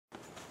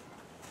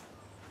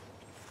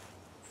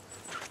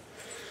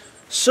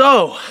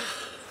So,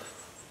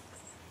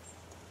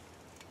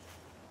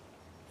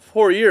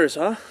 4 years,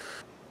 huh?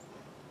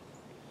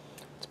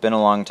 It's been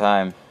a long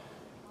time.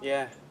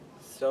 Yeah,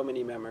 so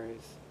many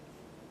memories.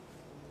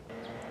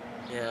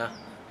 Yeah.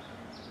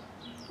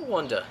 I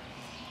wonder,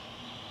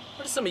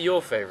 what are some of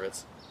your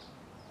favorites?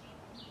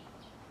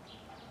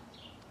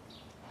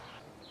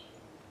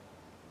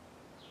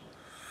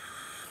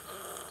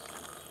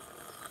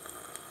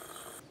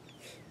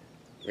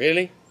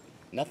 Really?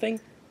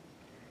 Nothing?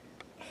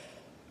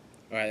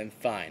 Alright then,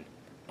 fine.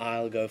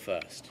 I'll go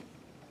first.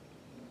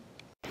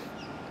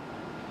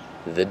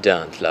 The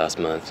dance last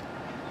month.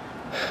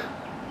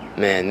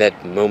 Man,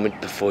 that moment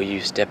before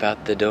you step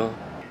out the door.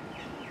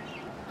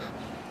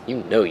 You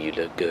know you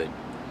look good.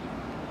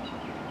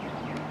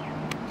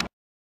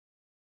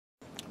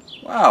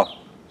 Wow,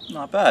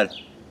 not bad.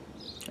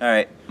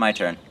 Alright, my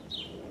turn.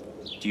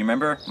 Do you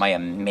remember my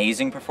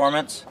amazing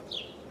performance?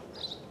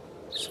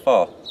 This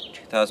fall,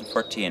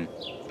 2014.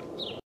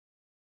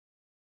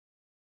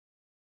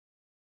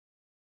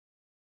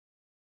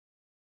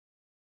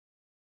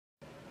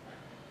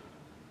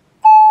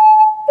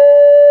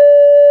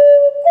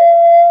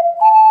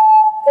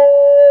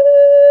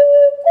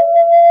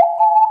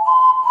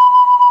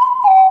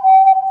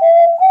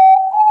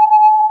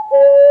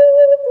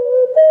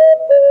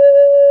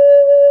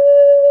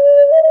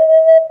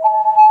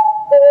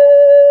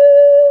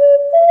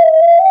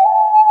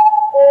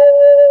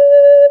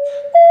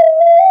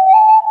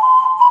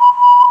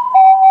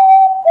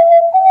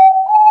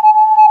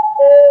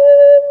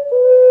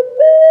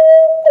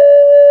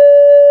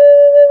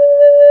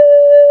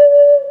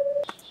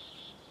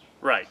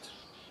 Right.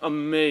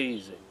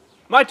 Amazing.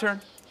 My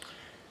turn.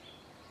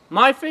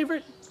 My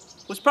favorite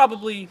was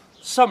probably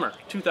summer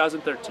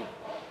 2013,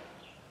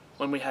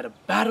 when we had a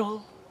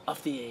battle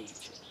of the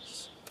ages.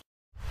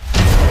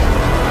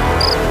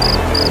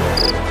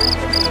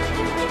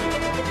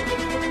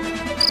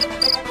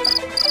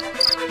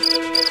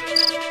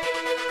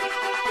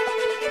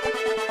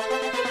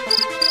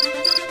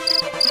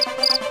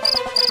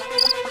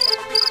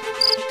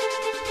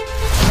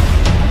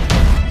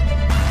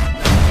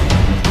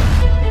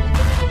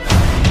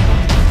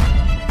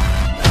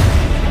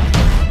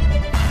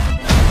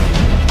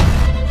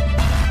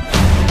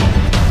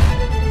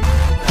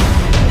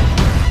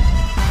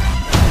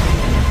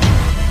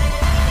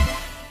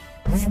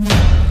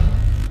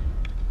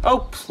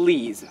 Oh,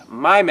 please.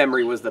 My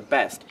memory was the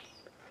best.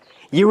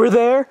 You were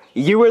there,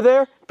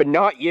 but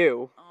not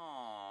you.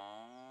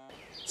 Aww.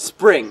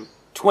 Spring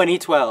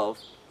 2012.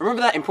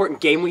 Remember that important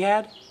game we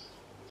had?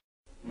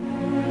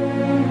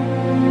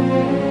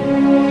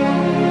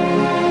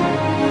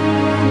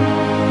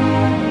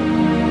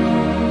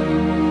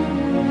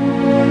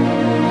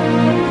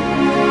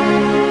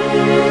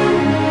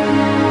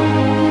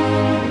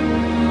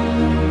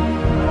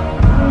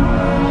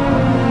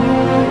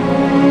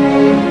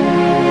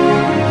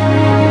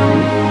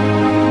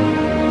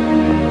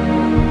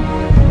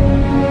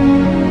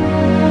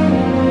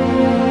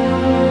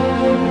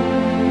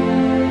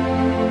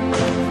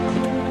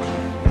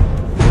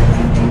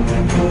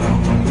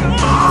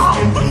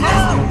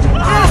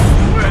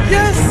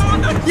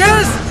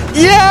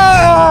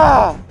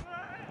 Yeah!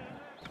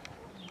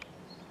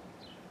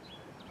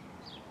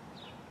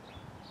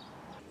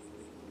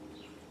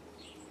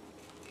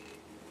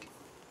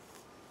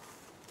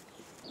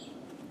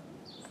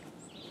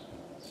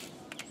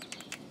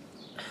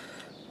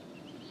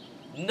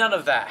 None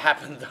of that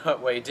happened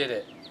that way, did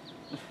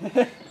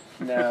it?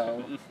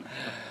 No.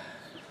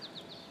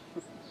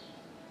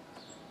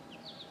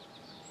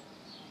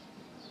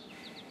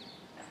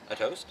 A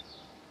toast?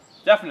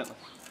 Definitely.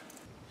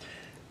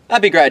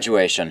 Happy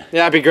graduation.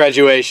 Happy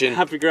graduation.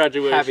 Happy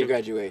graduation. Happy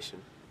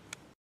graduation.